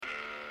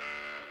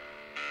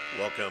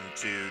Welcome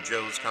to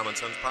Joe's Common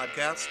Sense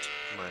Podcast.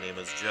 My name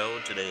is Joe.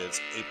 Today is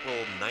April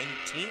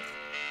 19th,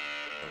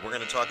 and we're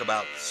going to talk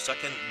about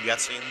second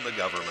guessing the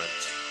government.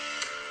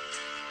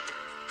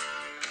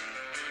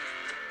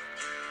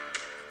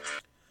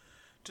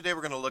 Today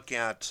we're going to look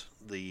at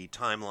the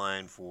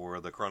timeline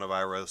for the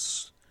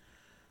coronavirus,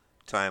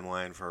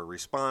 timeline for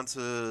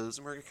responses,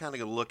 and we're kind of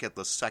going to look at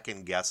the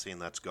second guessing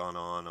that's gone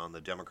on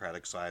the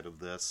Democratic side of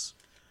this,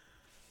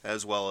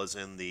 as well as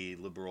in the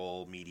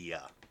liberal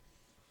media.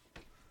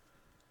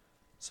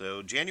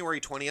 So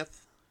January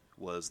 20th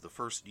was the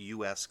first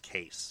U.S.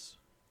 case.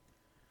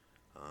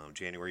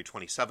 January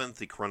 27th,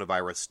 the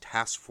coronavirus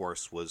task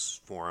force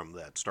was formed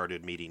that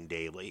started meeting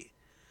daily.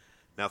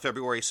 Now,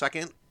 February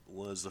 2nd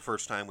was the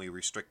first time we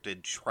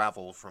restricted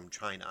travel from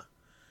China.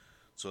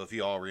 So if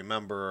you all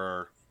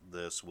remember,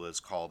 this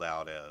was called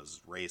out as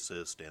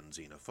racist and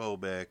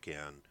xenophobic,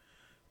 and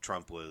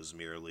Trump was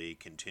merely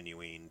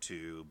continuing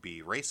to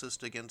be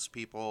racist against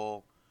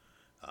people.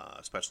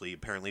 Especially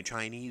apparently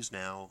Chinese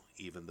now,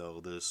 even though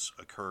this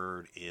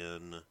occurred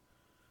in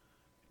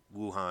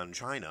Wuhan,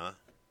 China.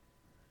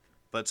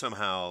 But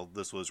somehow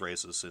this was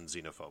racist and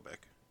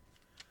xenophobic.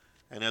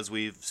 And as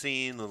we've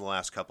seen in the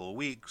last couple of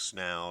weeks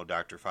now,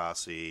 Dr.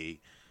 Fauci,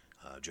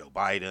 Joe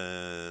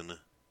Biden,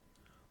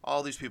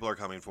 all these people are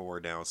coming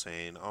forward now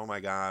saying, oh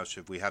my gosh,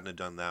 if we hadn't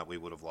done that, we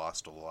would have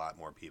lost a lot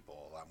more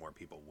people. A lot more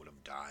people would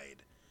have died.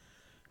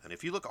 And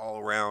if you look all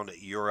around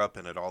at Europe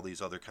and at all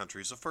these other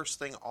countries, the first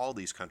thing all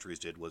these countries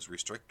did was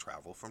restrict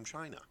travel from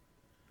China.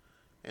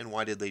 And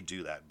why did they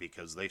do that?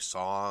 Because they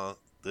saw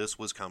this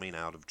was coming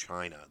out of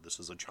China. This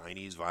is a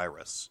Chinese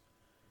virus.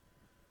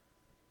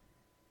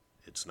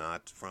 It's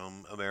not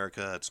from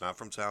America. It's not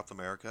from South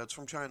America. It's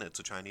from China. It's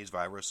a Chinese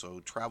virus, so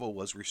travel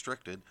was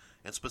restricted,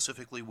 and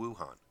specifically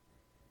Wuhan.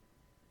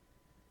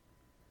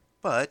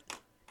 But,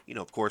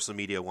 of course, the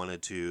media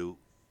wanted to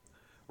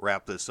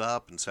wrap this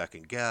up and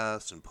second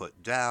guess and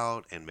put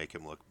doubt and make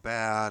him look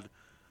bad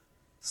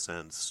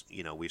since,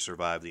 we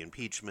survived the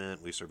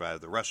impeachment, we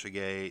survived the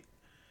Russiagate,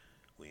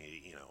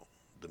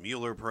 the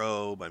Mueller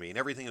probe. I mean,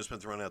 everything has been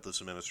thrown at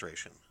this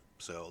administration.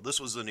 So this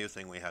was the new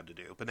thing we had to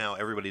do. But now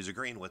everybody's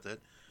agreeing with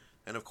it.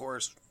 And of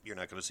course, you're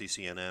not going to see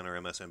CNN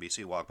or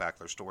MSNBC walk back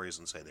their stories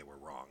and say they were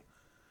wrong.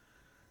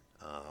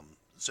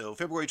 So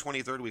February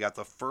 23rd, we got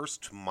the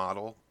first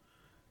model,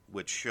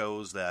 which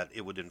shows that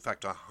it would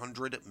infect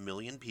 100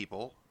 million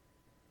people,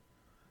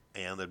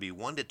 and there'd be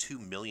 1 to 2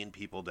 million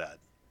people dead.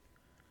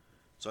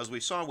 So as we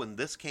saw when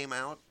this came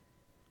out,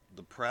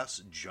 the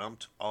press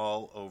jumped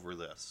all over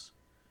this.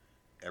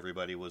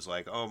 Everybody was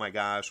like, oh my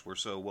gosh, we're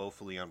so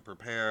woefully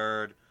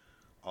unprepared.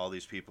 All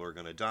these people are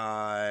going to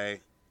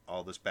die.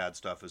 All this bad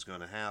stuff is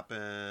going to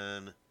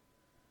happen.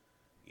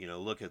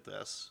 Look at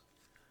this.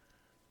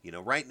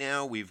 Right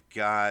now we've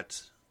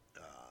got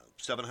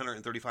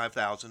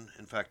 735,000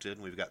 infected,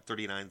 and we've got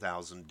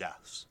 39,000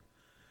 deaths.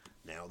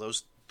 Now,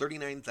 those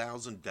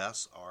 39,000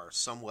 deaths are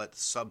somewhat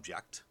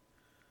subject.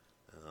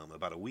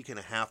 About a week and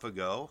a half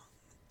ago,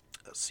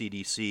 a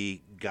CDC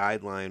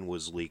guideline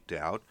was leaked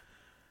out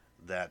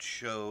that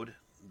showed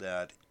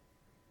that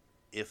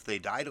if they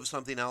died of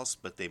something else,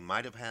 but they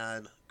might have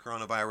had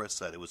coronavirus,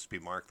 that it was to be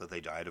marked that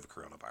they died of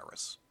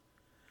coronavirus.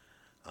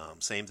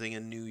 Same thing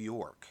in New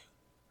York.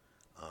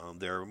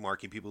 They're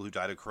marking people who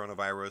died of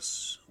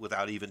coronavirus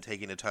without even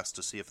taking a test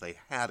to see if they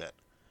had it.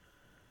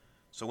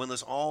 So when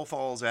this all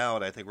falls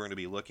out, I think we're going to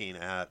be looking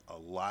at a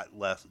lot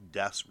less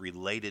deaths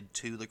related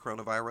to the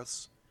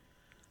coronavirus.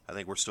 I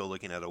think we're still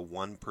looking at a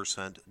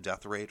 1%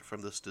 death rate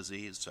from this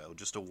disease, so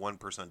just a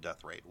 1%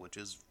 death rate, which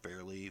is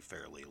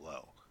fairly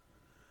low.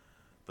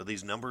 But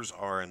these numbers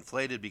are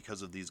inflated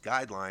because of these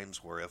guidelines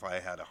where if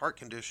I had a heart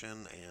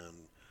condition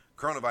and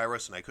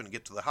coronavirus and I couldn't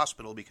get to the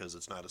hospital because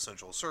it's not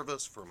essential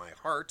service for my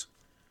heart,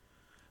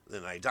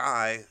 then I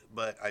die,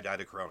 but I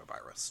died of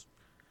coronavirus.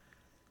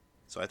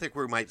 So I think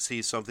we might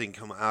see something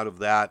come out of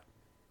that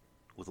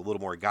with a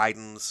little more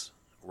guidance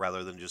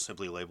rather than just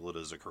simply label it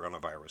as a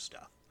coronavirus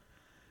death.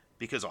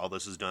 Because all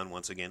this has done,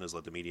 once again, is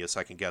let the media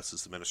second guess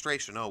this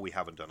administration. Oh, we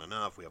haven't done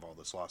enough. We have all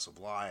this loss of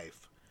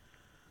life.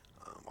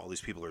 All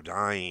these people are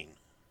dying.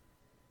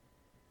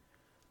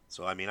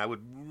 So, I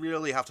would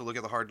really have to look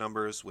at the hard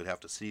numbers. We'd have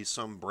to see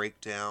some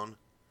breakdown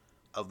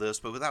of this.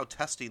 But without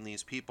testing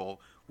these people,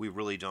 we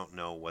really don't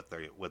know what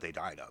they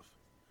died of.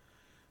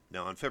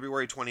 Now, on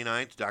February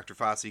 29th, Dr.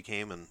 Fauci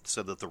came and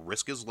said that the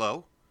risk is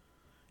low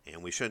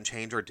and we shouldn't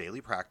change our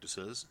daily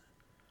practices,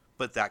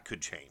 but that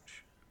could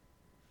change.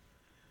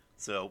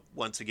 So,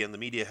 once again, the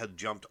media had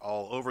jumped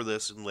all over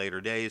this in later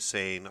days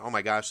saying, oh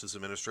my gosh, this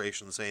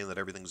administration is saying that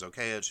everything's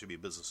okay, it should be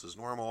business as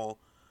normal,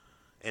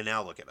 and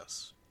now look at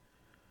us.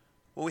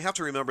 Well, we have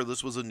to remember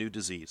this was a new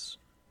disease.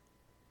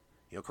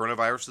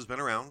 Coronavirus has been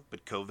around,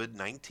 but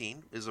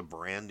COVID-19 is a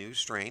brand new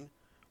strain.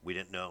 We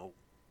didn't know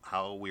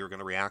how we were going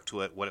to react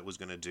to it, what it was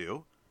going to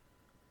do.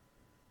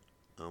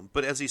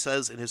 But as he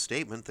says in his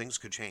statement, things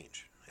could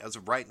change. As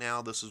of right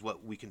now, this is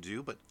what we can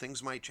do, but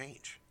things might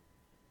change.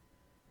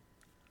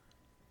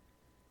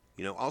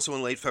 Also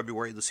in late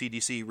February, the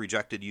CDC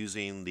rejected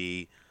using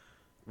the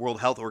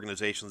World Health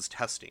Organization's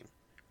testing.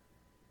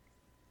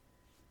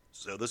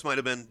 So this might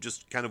have been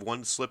just kind of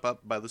one slip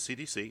up by the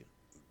CDC,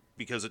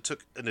 because it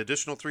took an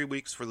additional 3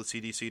 weeks for the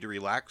CDC to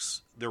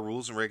relax their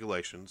rules and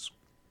regulations,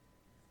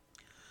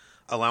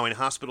 allowing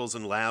hospitals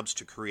and labs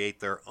to create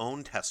their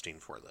own testing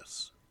for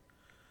this.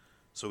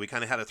 So we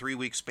kind of had a 3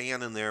 week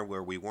span in there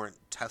where we weren't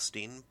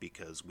testing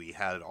because we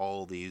had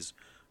all these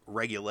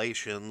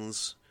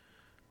regulations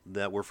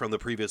that were from the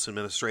previous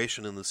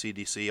administration in the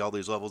CDC, all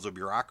these levels of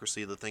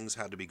bureaucracy that things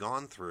had to be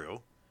gone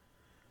through.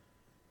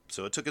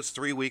 So it took us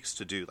 3 weeks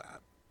to do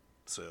that.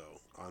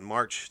 So on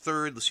March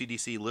 3rd, the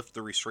CDC lifted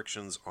the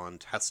restrictions on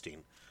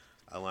testing,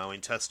 allowing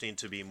testing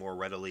to be more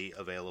readily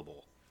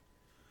available.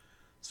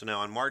 So now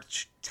on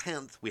March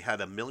 10th, we had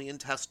 1 million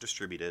tests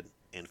distributed,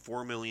 and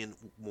 4 million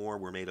more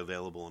were made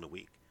available in a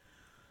week.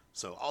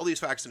 So all these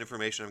facts and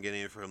information I'm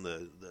getting from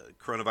the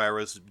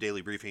coronavirus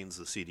daily briefings,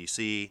 the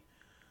CDC,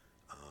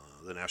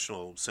 the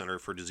National Center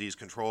for Disease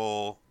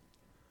Control.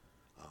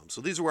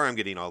 So these are where I'm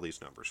getting all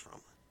these numbers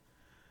from.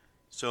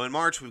 So in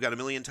March, we've got 1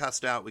 million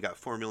tests out. We got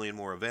 4 million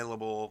more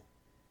available.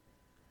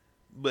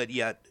 But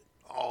yet,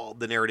 all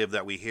the narrative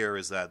that we hear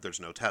is that there's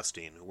no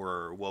testing.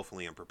 We're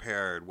woefully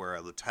unprepared. Where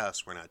are the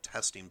tests? We're not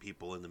testing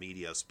people. In the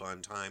media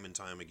spun time and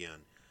time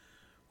again.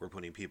 We're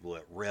putting people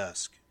at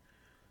risk.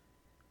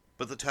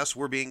 But the tests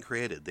were being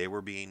created. They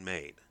were being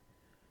made.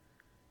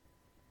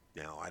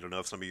 Now, I don't know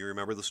if some of you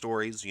remember the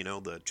stories. You know,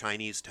 the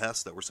Chinese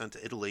tests that were sent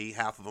to Italy,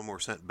 half of them were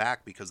sent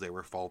back because they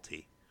were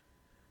faulty.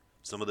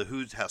 Some of the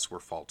WHO tests were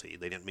faulty.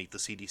 They didn't meet the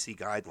CDC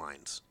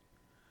guidelines.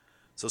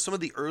 So some of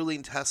the early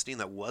testing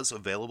that was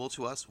available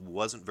to us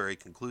wasn't very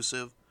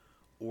conclusive,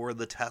 or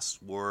the tests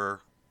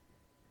were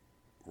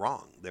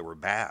wrong. They were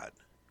bad.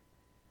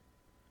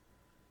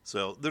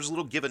 So there's a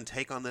little give and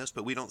take on this,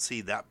 but we don't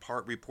see that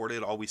part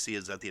reported. All we see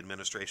is that the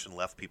administration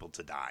left people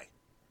to die.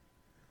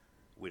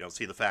 We don't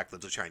see the fact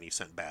that the Chinese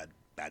sent bad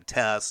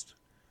tests,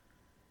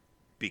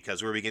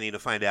 because we're beginning to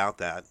find out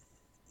that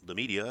the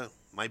media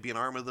might be an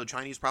arm of the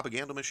Chinese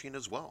propaganda machine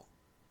as well,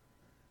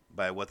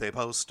 by what they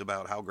post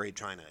about how great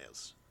China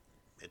is.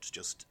 It's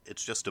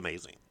just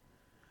amazing.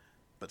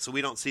 But so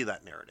we don't see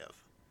that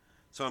narrative.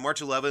 So on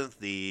March 11th,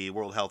 the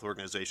World Health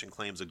Organization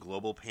claims a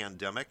global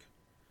pandemic,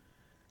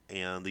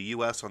 and the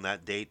U.S. on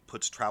that date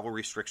puts travel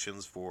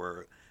restrictions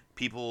for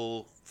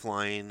people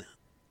flying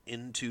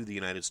into the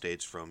United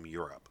States from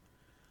Europe.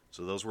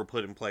 So those were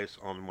put in place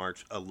on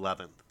March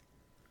 11th.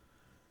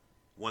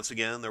 Once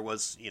again, there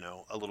was,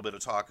 a little bit of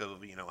talk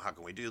of, how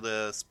can we do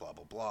this, blah,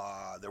 blah,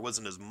 blah. There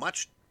wasn't as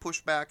much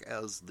pushback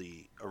as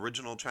the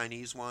original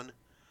Chinese one,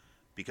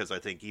 because I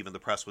think even the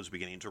press was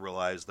beginning to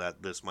realize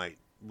that this might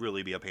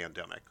really be a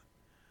pandemic.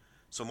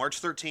 So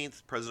March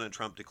 13th, President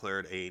Trump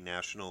declared a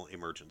national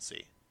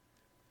emergency.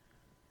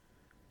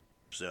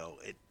 So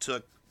it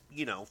took,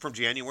 from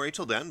January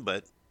till then,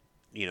 but,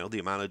 the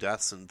amount of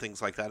deaths and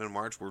things like that in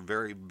March were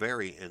very,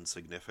 very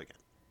insignificant.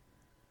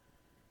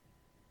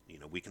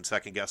 We can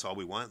second guess all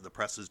we want. The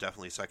press has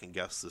definitely second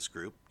guessed this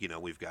group.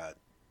 We've got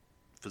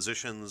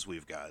physicians,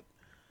 we've got,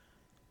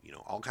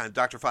 all kinds.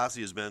 Dr.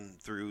 Fauci has been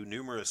through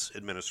numerous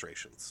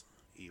administrations.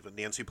 Even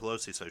Nancy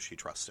Pelosi says she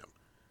trusts him.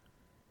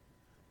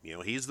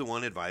 He's the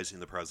one advising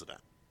the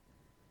president.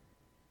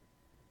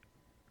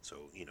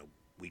 So,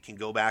 we can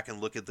go back and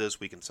look at this.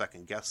 We can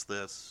second guess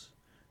this.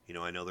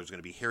 I know there's going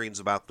to be hearings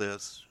about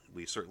this.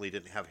 We certainly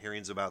didn't have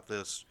hearings about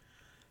this,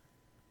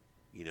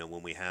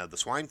 when we had the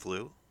swine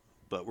flu.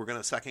 But we're going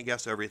to second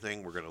guess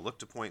everything. We're going to look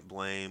to point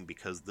blame,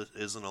 because this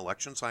is an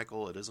election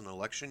cycle. It is an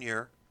election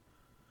year.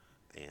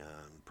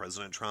 And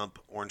President Trump,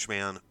 Orange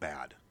Man,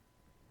 bad.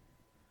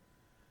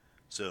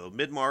 So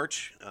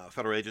mid-March,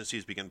 federal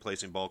agencies began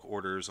placing bulk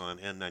orders on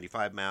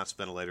N95 masks,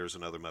 ventilators,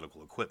 and other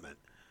medical equipment.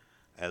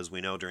 As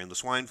we know, during the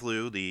swine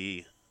flu,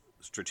 the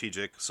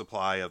strategic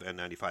supply of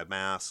N95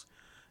 masks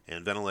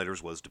and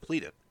ventilators was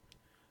depleted.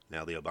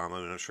 Now, the Obama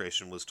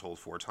administration was told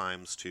 4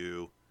 times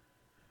to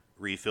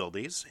refill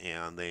these,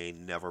 and they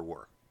never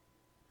were.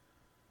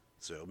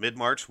 So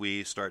mid-March,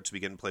 we start to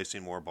begin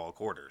placing more bulk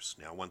orders.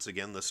 Now, once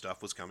again, this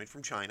stuff was coming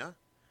from China.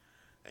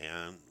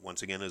 And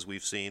once again, as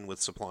we've seen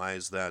with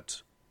supplies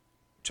that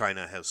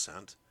China has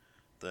sent,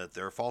 that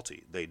they're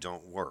faulty. They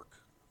don't work.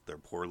 They're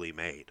poorly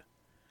made.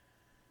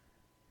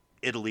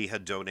 Italy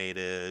had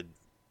donated,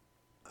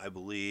 I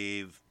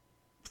believe,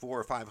 400,000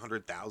 or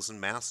 500,000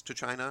 masks to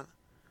China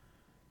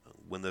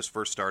when this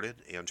first started,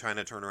 and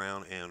China turned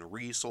around and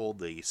resold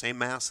the same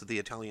masks that the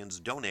Italians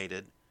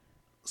donated,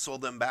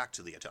 sold them back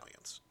to the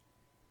Italians.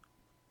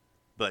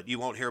 But you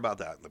won't hear about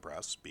that in the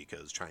press,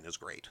 because China's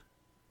great.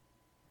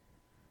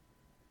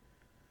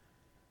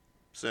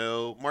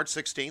 So March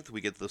 16th,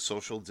 we get the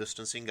social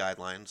distancing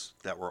guidelines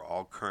that we're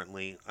all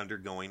currently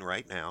undergoing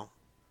right now.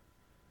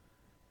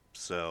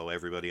 So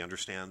everybody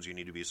understands you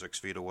need to be 6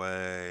 feet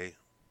away.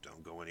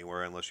 Don't go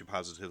anywhere unless you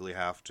positively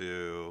have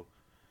to.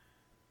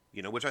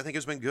 Which I think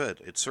has been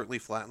good. It's certainly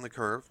flattened the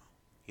curve.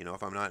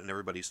 If I'm not in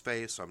everybody's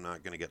face, I'm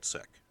not going to get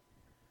sick.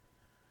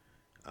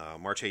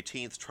 March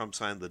 18th, Trump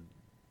signed the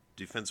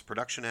Defense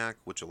Production Act,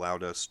 which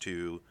allowed us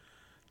to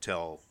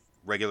tell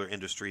regular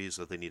industries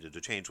that they needed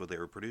to change what they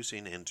were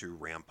producing and to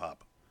ramp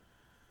up.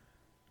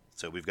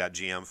 So we've got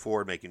GM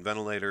Ford making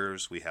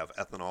ventilators. We have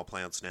ethanol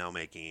plants now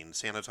making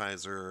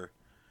sanitizer.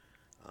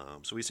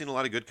 So we've seen a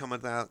lot of good come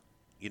of that.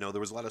 There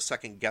was a lot of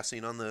second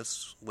guessing on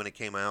this when it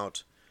came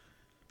out.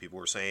 People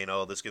were saying,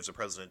 oh, this gives the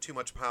president too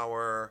much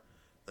power.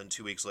 Then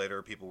 2 weeks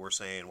later, people were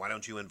saying, why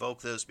don't you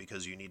invoke this?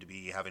 Because you need to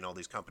be having all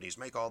these companies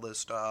make all this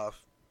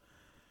stuff.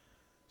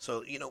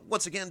 So,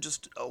 once again,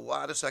 just a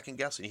lot of second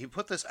guessing. He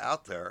put this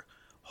out there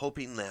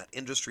hoping that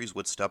industries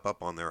would step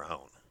up on their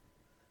own.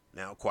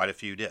 Now, quite a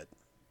few did.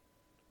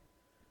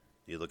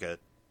 You look at,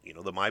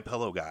 the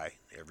MyPillow guy.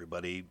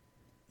 Everybody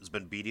has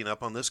been beating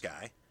up on this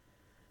guy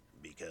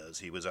because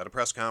he was at a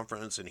press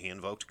conference and he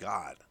invoked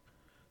God.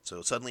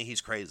 So suddenly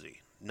he's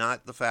crazy.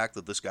 Not the fact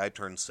that this guy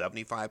turned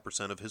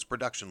 75% of his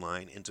production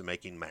line into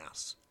making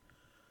masks.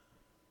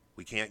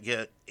 We can't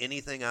get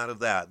anything out of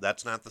that.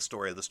 That's not the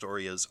story. The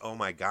story is, oh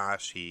my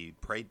gosh, he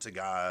prayed to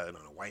God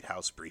on a White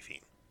House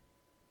briefing.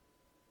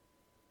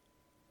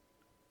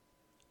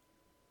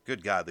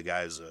 Good God, the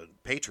guy's a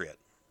patriot.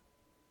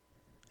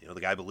 The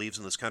guy believes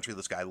in this country.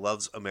 This guy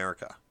loves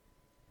America.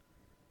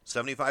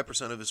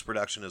 75% of his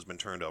production has been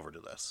turned over to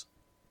this.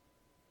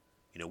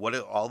 What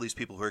are all these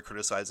people who are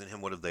criticizing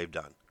him, what have they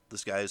done?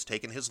 This guy has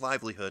taken his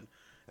livelihood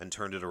and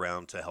turned it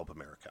around to help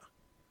America.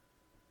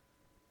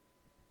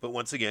 But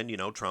once again,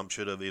 Trump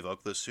should have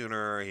evoked this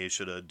sooner. He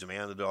should have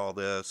demanded all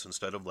this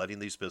instead of letting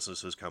these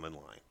businesses come in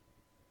line.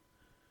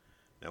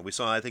 Now, we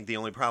saw, I think the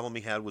only problem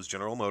he had was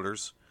General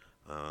Motors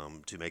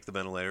to make the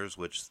ventilators,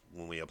 which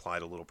when we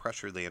applied a little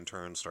pressure, they in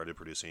turn started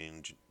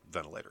producing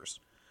ventilators.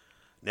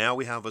 Now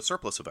we have a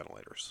surplus of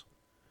ventilators.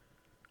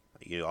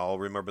 You all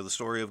remember the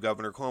story of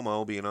Governor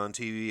Cuomo being on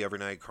TV every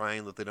night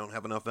crying that they don't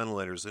have enough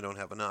ventilators, they don't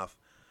have enough.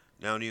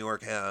 Now New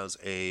York has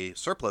a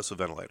surplus of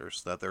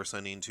ventilators that they're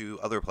sending to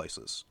other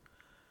places.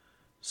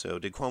 So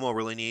did Cuomo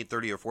really need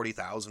 30 or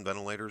 40,000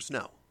 ventilators?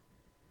 No,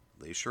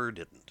 they sure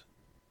didn't.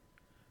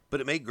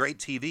 But it made great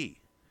TV.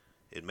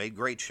 It made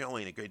great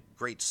showing, it made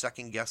great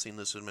second guessing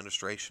this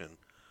administration.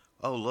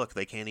 Oh, look,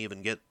 they can't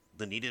even get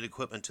the needed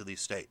equipment to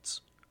these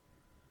states.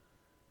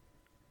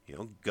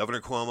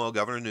 Governor Cuomo,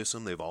 Governor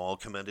Newsom, they've all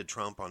commended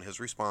Trump on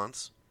his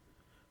response.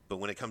 But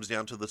when it comes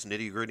down to this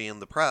nitty-gritty in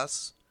the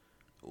press,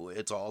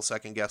 it's all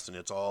second-guessing.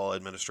 It's all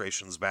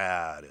administration's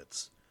bad.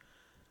 It's,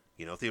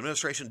 if the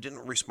administration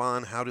didn't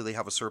respond, how do they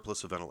have a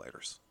surplus of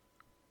ventilators?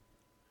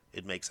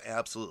 It makes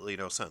absolutely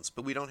no sense.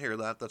 But we don't hear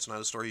that. That's not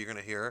a story you're going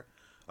to hear.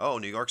 Oh,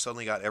 New York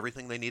suddenly got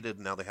everything they needed,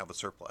 and now they have a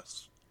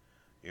surplus.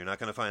 You're not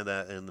going to find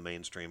that in the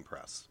mainstream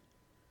press.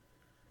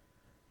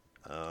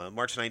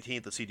 March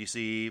 19th, the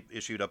CDC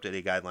issued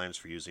updated guidelines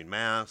for using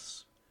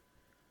masks.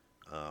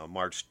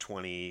 March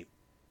 27th,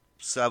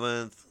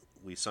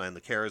 we signed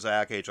the CARES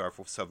Act, H.R.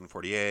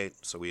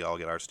 748, so we all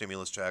get our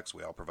stimulus checks.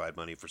 We all provide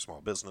money for small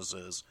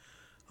businesses,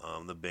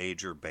 the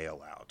major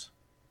bailout.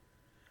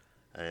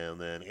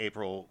 And then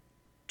April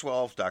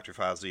 12th, Dr.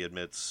 Fauci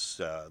admits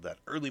that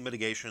early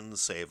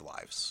mitigations save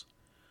lives.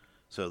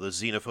 So the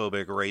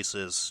xenophobic,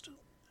 racist,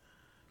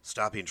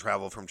 stopping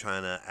travel from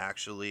China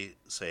actually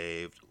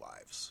saved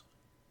lives.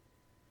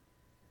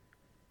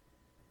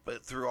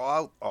 But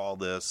throughout all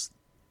this,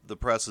 the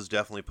press has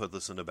definitely put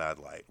this in a bad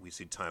light. We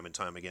see time and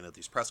time again at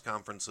these press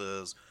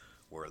conferences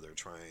where they're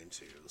trying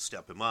to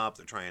step him up.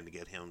 They're trying to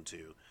get him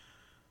to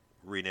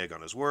renege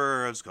on his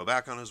words, go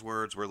back on his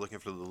words. We're looking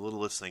for the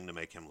littlest thing to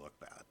make him look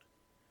bad.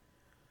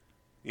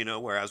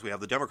 Whereas we have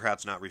the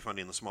Democrats not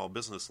refunding the small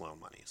business loan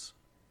monies.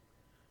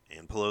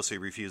 And Pelosi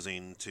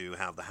refusing to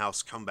have the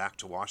House come back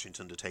to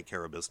Washington to take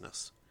care of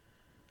business.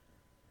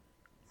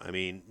 I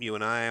mean, you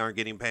and I aren't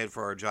getting paid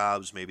for our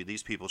jobs. Maybe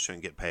these people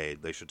shouldn't get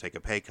paid. They should take a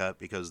pay cut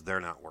because they're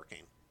not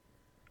working.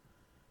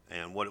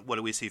 And what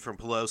do we see from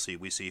Pelosi?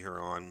 We see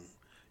her on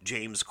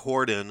James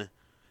Corden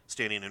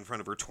standing in front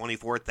of her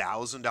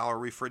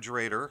 $24,000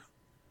 refrigerator.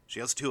 She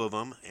has two of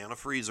them and a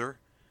freezer,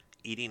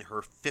 eating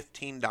her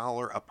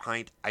 $15 a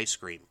pint ice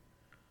cream.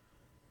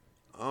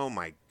 Oh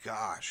my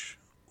gosh.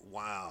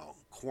 Wow.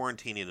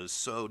 Quarantining is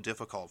so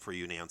difficult for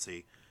you,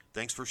 Nancy.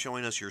 Thanks for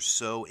showing us you're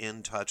so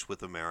in touch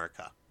with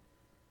America.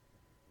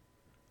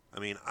 I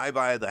mean, I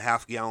buy the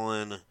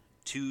half-gallon,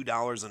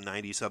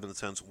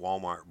 $2.97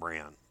 Walmart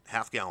brand.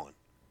 Half gallon.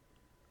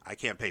 I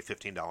can't pay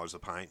 $15 a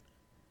pint.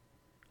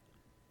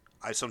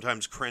 I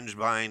sometimes cringe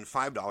buying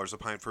 $5 a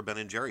pint for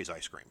Ben & Jerry's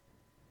ice cream.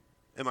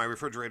 And my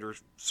refrigerator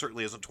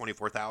certainly isn't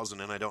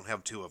 $24,000 and I don't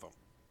have two of them.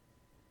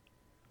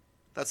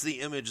 That's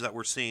the image that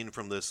we're seeing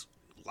from this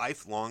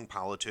lifelong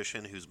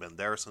politician who's been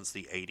there since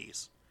the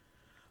 80s.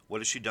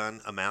 What has she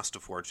done? Amassed a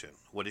fortune.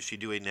 What is she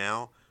doing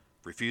now?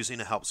 Refusing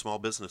to help small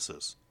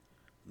businesses.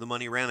 The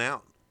money ran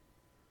out.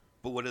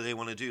 But what do they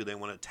want to do? They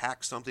want to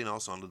tack something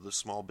else onto the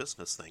small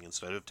business thing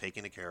instead of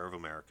taking care of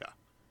America.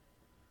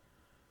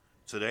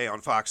 Today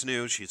on Fox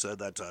News, she said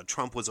that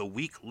Trump was a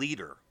weak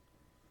leader,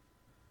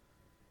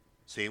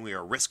 saying we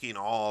are risking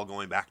all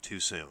going back too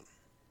soon.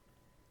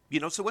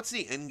 So what's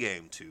the end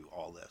game to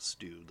all this?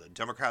 Do the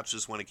Democrats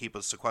just want to keep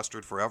us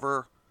sequestered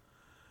forever?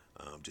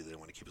 Do they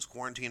want to keep us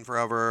quarantined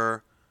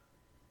forever?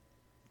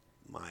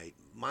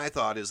 My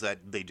thought is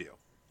that they do.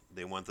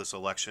 They want this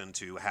election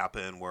to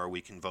happen where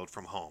we can vote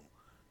from home.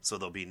 So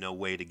there'll be no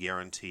way to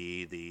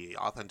guarantee the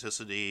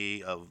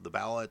authenticity of the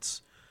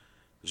ballots.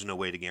 There's no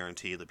way to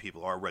guarantee that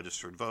people are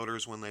registered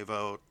voters when they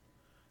vote.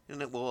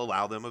 And it will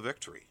allow them a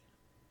victory.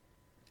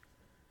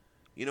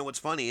 You know, what's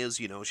funny is,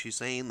 she's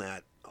saying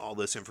that all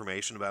this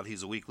information about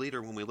he's a weak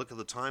leader. When we look at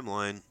the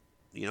timeline,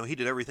 he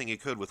did everything he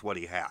could with what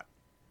he had.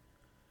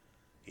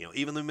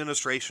 Even the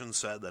administration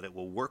said that it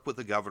will work with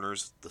the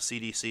governors, the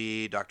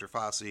CDC, Dr.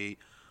 Fauci,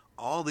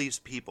 all these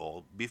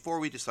people before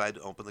we decide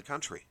to open the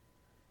country.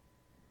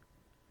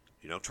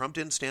 Trump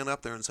didn't stand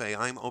up there and say,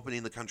 I'm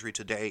opening the country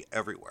today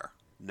everywhere.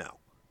 No.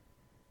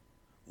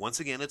 Once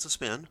again, it's a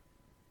spin.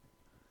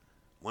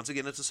 Once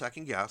again, it's a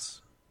second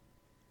guess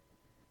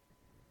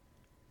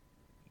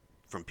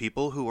from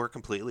people who are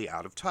completely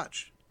out of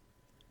touch.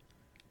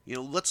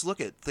 Let's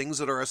look at things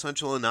that are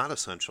essential and not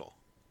essential.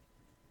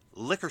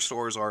 Liquor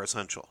stores are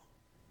essential.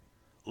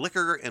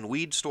 Liquor and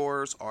weed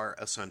stores are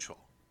essential.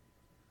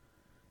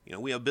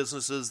 We have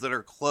businesses that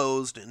are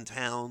closed in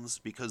towns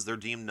because they're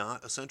deemed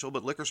not essential,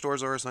 but liquor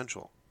stores are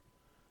essential.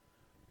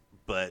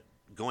 But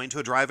going to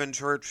a drive-in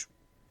church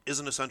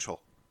isn't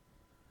essential.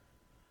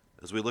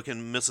 As we look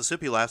in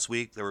Mississippi last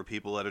week, there were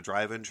people at a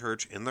drive-in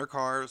church in their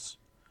cars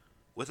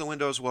with the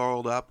windows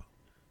rolled up,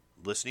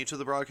 listening to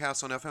the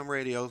broadcast on FM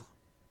radio,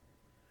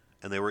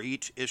 and they were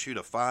each issued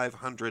a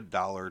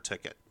 $500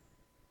 ticket.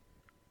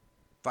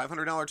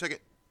 $500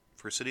 ticket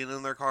for sitting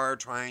in their car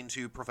trying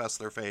to profess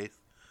their faith,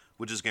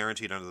 which is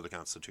guaranteed under the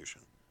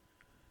Constitution.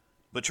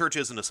 But church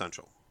isn't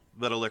essential,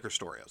 but a liquor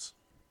store is.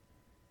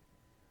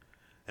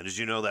 And as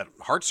you know, that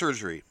heart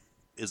surgery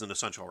isn't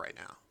essential right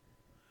now.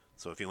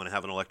 So if you want to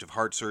have an elective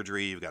heart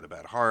surgery, you've got a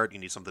bad heart, you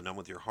need something done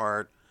with your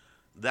heart,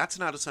 that's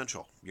not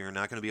essential. You're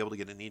not going to be able to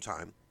get it any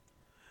time.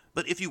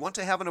 But if you want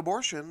to have an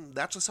abortion,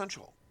 that's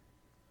essential.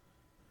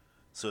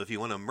 So if you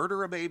want to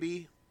murder a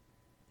baby,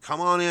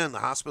 come on in, the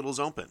hospital's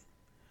open.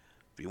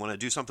 If you want to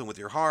do something with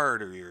your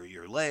heart or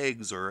your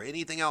legs or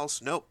anything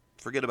else, nope,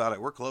 forget about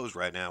it. We're closed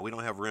right now. We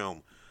don't have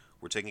room.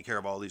 We're taking care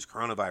of all these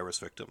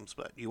coronavirus victims.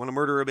 But you want to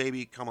murder a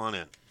baby, come on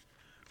in.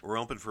 We're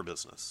open for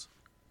business.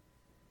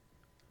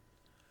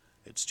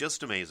 It's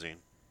just amazing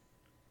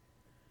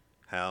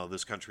how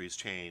this country's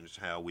changed,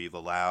 how we've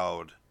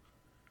allowed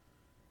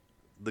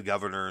the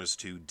governors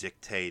to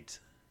dictate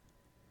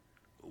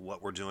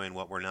what we're doing,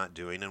 what we're not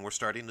doing, and we're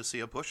starting to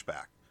see a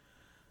pushback.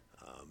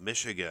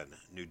 Michigan,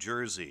 New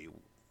Jersey,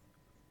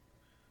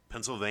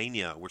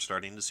 Pennsylvania, we're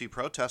starting to see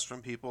protests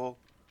from people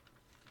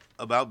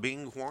about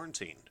being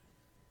quarantined,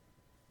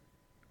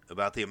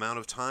 about the amount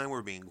of time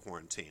we're being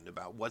quarantined,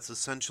 about what's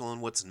essential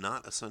and what's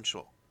not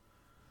essential.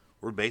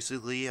 We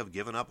basically have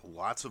given up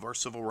lots of our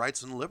civil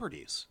rights and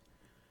liberties.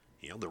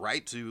 The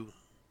right to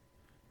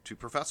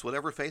profess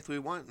whatever faith we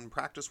want and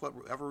practice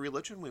whatever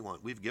religion we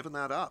want. We've given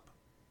that up.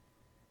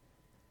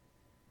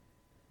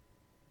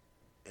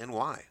 And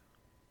why?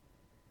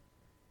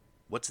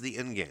 What's the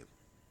end game?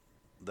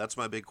 That's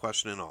my big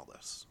question in all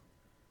this.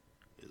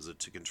 Is it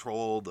to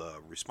control the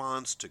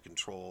response, to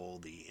control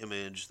the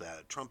image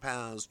that Trump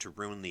has, to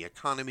ruin the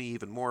economy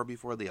even more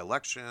before the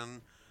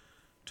election,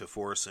 to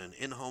force an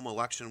in-home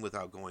election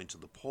without going to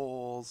the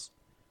polls,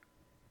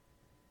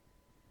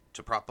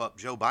 to prop up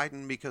Joe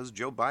Biden because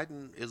Joe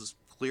Biden is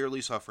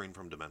clearly suffering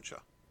from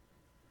dementia?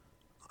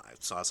 I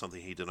saw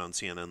something he did on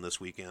CNN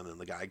this weekend, and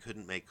the guy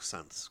couldn't make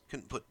sense,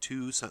 couldn't put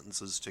two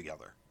sentences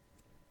together.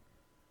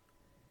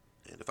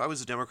 And if I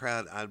was a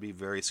Democrat, I'd be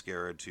very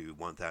scared to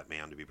want that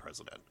man to be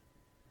president.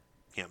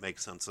 Can't make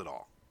sense at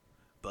all.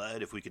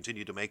 But if we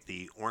continue to make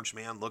the orange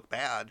man look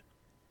bad,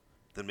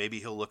 then maybe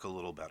he'll look a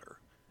little better.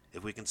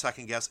 If we can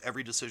second guess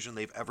every decision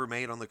they've ever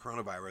made on the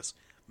coronavirus,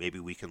 maybe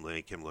we can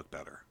make him look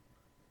better.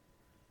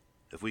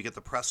 If we get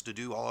the press to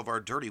do all of our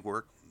dirty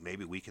work,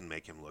 maybe we can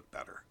make him look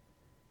better.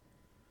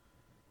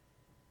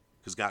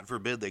 Because God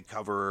forbid they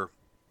cover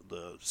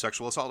the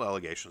sexual assault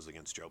allegations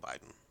against Joe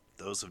Biden.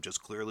 Those have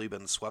just clearly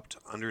been swept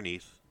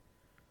underneath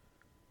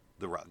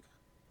the rug.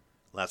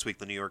 Last week,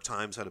 the New York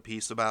Times had a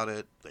piece about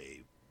it.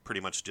 They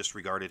pretty much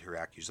disregarded her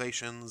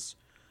accusations.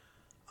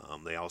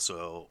 They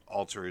also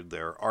altered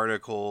their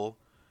article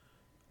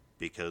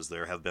because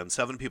there have been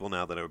 7 people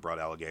now that have brought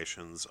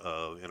allegations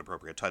of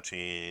inappropriate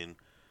touching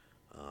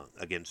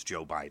against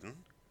Joe Biden.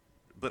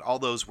 But all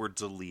those were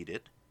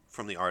deleted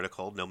from the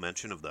article, no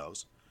mention of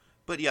those.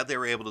 But yet they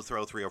were able to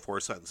throw 3 or 4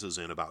 sentences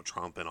in about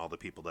Trump and all the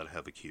people that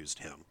have accused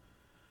him.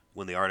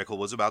 When the article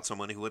was about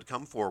someone who had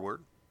come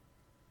forward,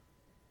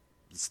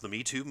 it's the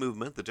Me Too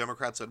movement. The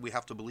Democrats said we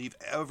have to believe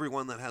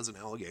everyone that has an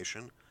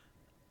allegation,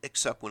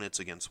 except when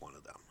it's against one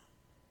of them.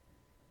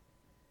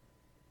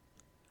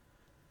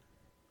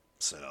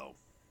 So,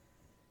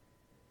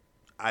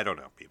 I don't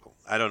know, people.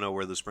 I don't know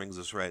where this brings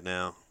us right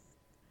now.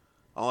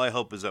 All I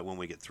hope is that when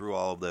we get through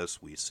all of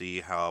this, we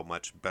see how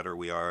much better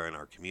we are in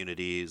our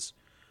communities,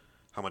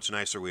 how much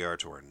nicer we are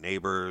to our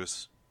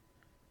neighbors,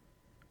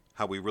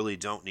 how we really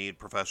don't need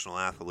professional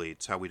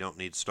athletes, how we don't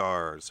need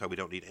stars, how we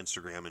don't need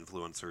Instagram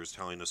influencers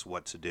telling us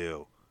what to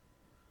do,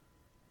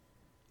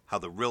 how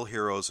the real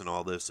heroes in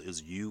all this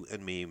is you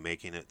and me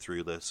making it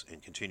through this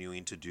and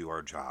continuing to do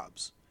our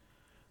jobs.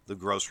 The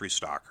grocery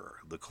stocker,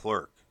 the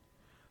clerk,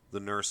 the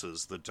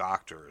nurses, the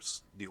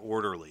doctors, the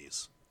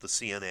orderlies, the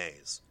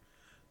CNAs.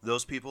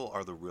 Those people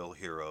are the real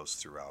heroes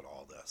throughout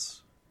all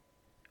this.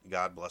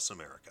 God bless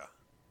America.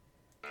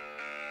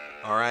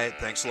 All right,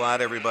 thanks a lot,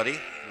 everybody.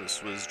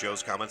 This was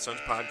Joe's Common Sense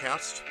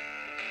Podcast.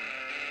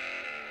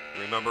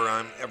 Remember,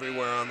 I'm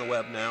everywhere on the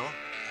web now.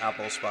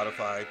 Apple,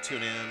 Spotify,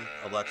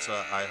 TuneIn,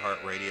 Alexa,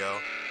 iHeartRadio.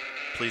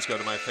 Please go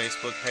to my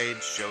Facebook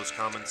page, Joe's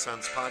Common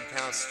Sense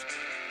Podcast.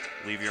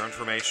 Leave your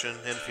information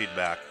and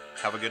feedback.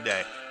 Have a good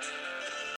day.